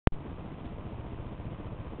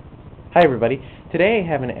Hi everybody. Today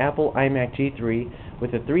I have an Apple iMac G3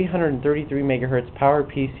 with a 333 MHz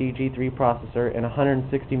PowerPC G3 processor and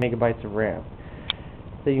 160 megabytes of RAM.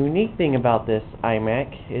 The unique thing about this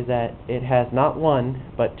iMac is that it has not one,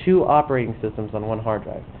 but two operating systems on one hard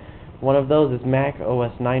drive. One of those is Mac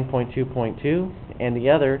OS 9.2.2 and the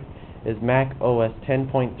other is Mac OS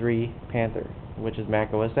 10.3 Panther, which is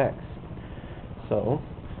Mac OS X. So,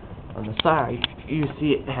 on the side, you see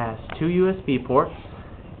it has two USB ports,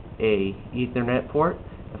 a Ethernet port,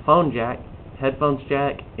 a phone jack, headphones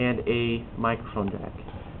jack, and a microphone jack.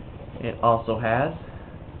 It also has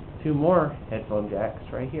two more headphone jacks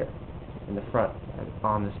right here in the front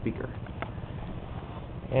on the speaker.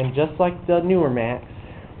 And just like the newer Macs,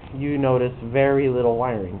 you notice very little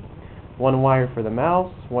wiring. One wire for the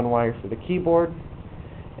mouse, one wire for the keyboard,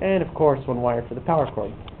 and of course one wire for the power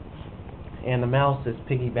cord. And the mouse is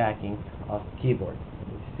piggybacking off the keyboard,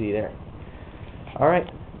 you see there. Alright,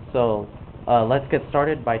 so let's get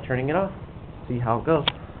started by turning it on, see how it goes.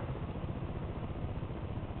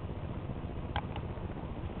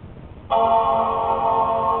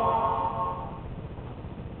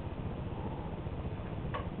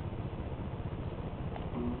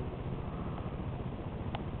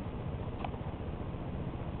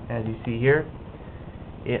 As you see here,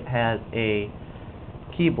 it has a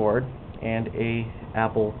keyboard and a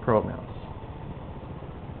Apple Pro mouse.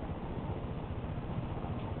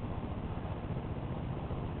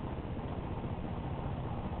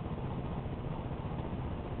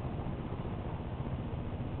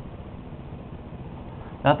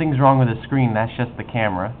 Nothing's wrong with the screen, that's just the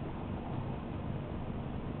camera.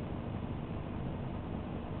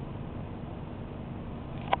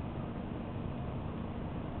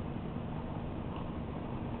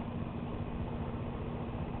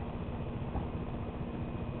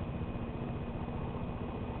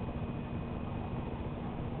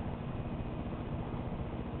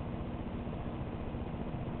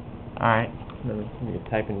 Alright, let me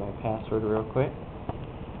type in my password real quick.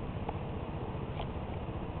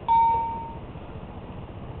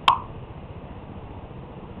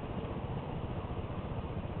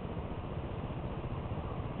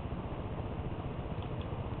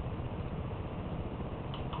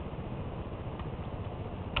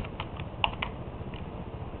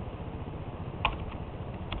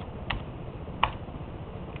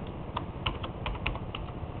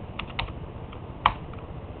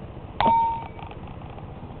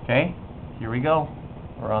 Okay, here we go.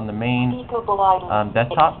 We're on the main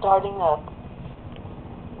desktop. Starting up.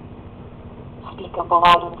 Speakable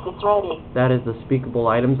items is ready. That is the speakable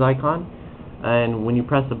items icon. And when you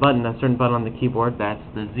press the button, a certain button on the keyboard, that's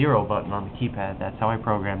the 0 button on the keypad. That's how I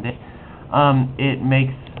programmed it.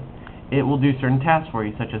 It will do certain tasks for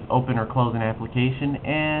you, such as open or close an application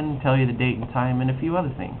and tell you the date and time and a few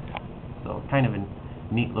other things. So kind of a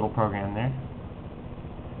neat little program there.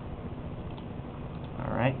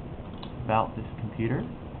 Alright, about this computer.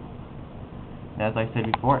 And as I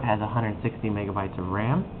said before, it has 160 megabytes of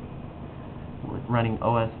RAM. We're running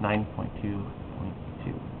OS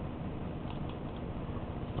 9.2.2.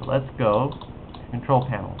 So let's go to Control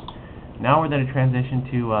Panel. Now we're going to transition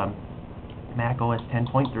to Mac OS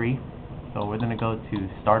 10.3. So we're going to go to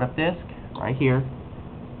Startup Disk right here,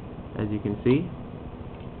 as you can see.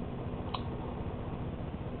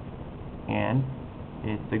 And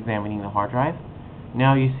it's examining the hard drive.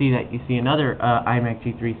 Now you see another iMac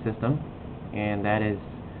G3 system, and that is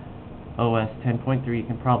OS 10.3. You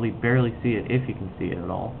can probably barely see it, if you can see it at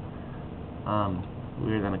all.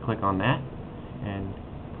 We're going to click on that and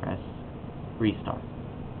press Restart.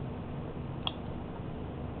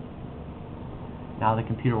 Now the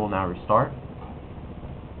computer will now restart.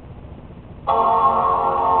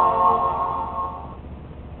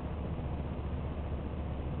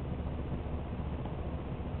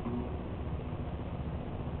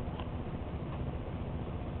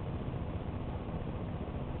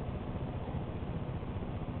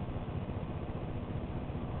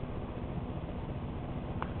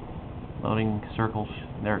 Loading circles,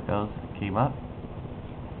 there it goes, it came up.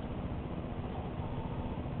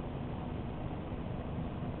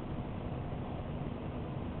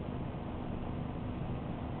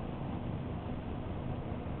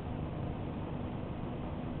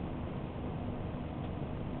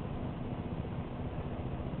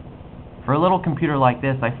 For a little computer like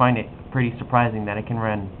this, I find it pretty surprising that it can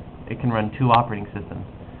run two operating systems,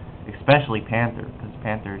 especially Panther, because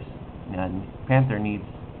Panther needs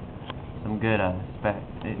some good specs.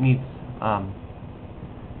 It needs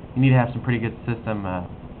you need to have some pretty good system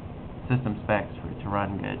specs for it to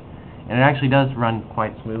run good, and it actually does run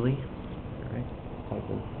quite smoothly. All right, type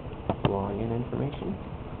in login information.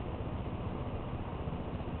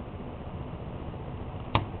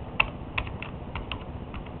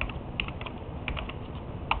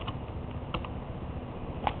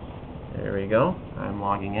 go. I'm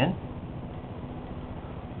logging in.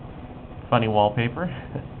 Funny wallpaper.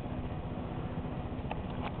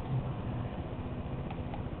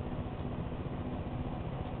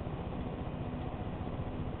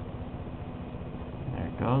 There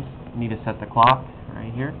it goes. Need to set the clock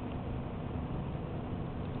right here.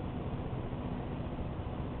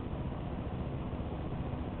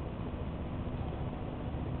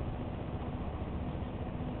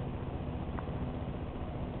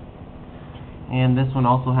 And this one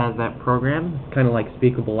also has that program, kind of like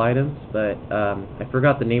Speakable Items, but I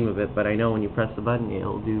forgot the name of it, but I know when you press the button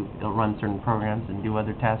it'll run certain programs and do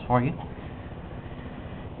other tasks for you.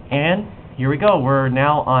 And here we go, we're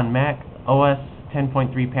now on Mac OS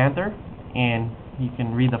 10.3 Panther, and you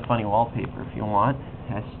can read the funny wallpaper if you want.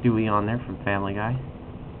 It has Stewie on there from Family Guy.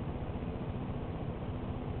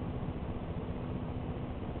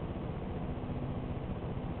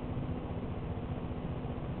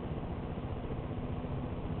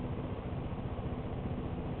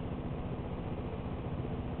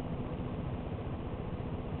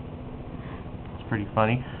 Pretty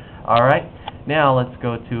funny. Alright, now let's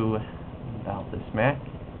go to About This Mac,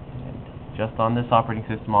 and just on this operating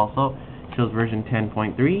system also shows version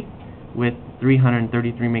 10.3 with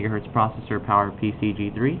 333 megahertz processor power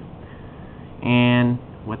PCG3 and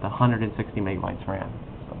with 160 megabytes RAM.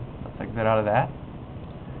 So let's exit out of that.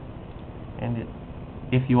 And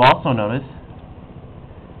if you also notice,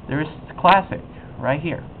 there's Classic right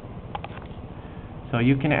here. So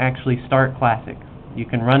you can actually start Classic. You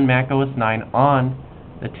can run Mac OS 9 on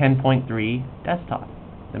the 10.3 desktop,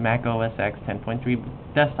 the Mac OS X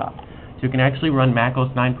 10.3 desktop. So you can actually run Mac OS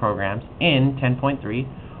 9 programs in 10.3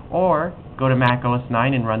 or go to Mac OS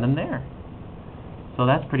 9 and run them there. So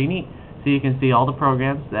that's pretty neat. So you can see all the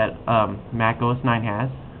programs that Mac OS 9 has.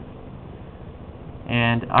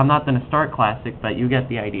 And I'm not going to start Classic, but you get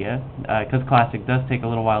the idea, because Classic does take a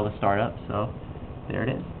little while to start up. So there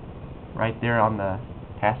it is, right there on the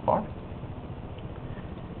taskbar.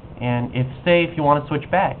 And if you want to switch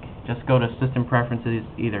back, just go to System Preferences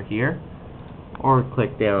either here or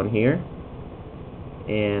click down here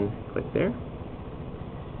and click there.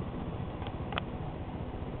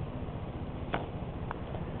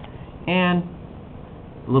 And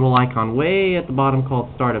a little icon way at the bottom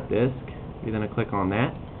called Startup Disk. You're going to click on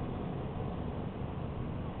that.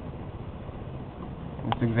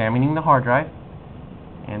 And it's examining the hard drive.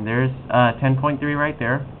 And there's 10.3 right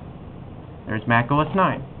there. There's Mac OS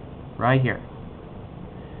 9. Right here.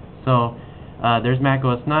 So there's Mac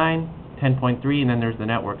OS 9, 10.3, and then there's the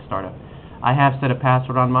network startup. I have set a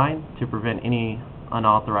password on mine to prevent any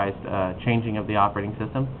unauthorized changing of the operating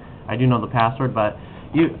system. I do know the password, but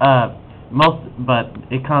it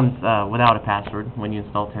comes without a password when you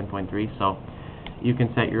install 10.3, so you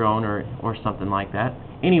can set your own or something like that.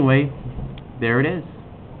 Anyway, there it is.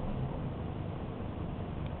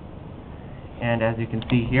 And as you can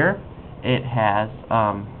see here, it has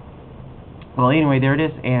well, anyway, there it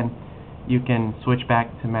is, and you can switch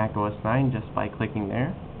back to Mac OS 9 just by clicking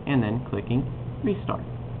there and then clicking Restart.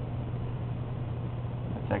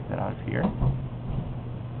 Let's exit out of here.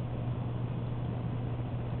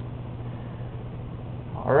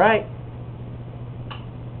 Alright.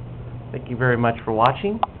 Thank you very much for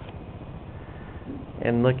watching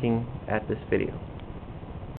and looking at this video.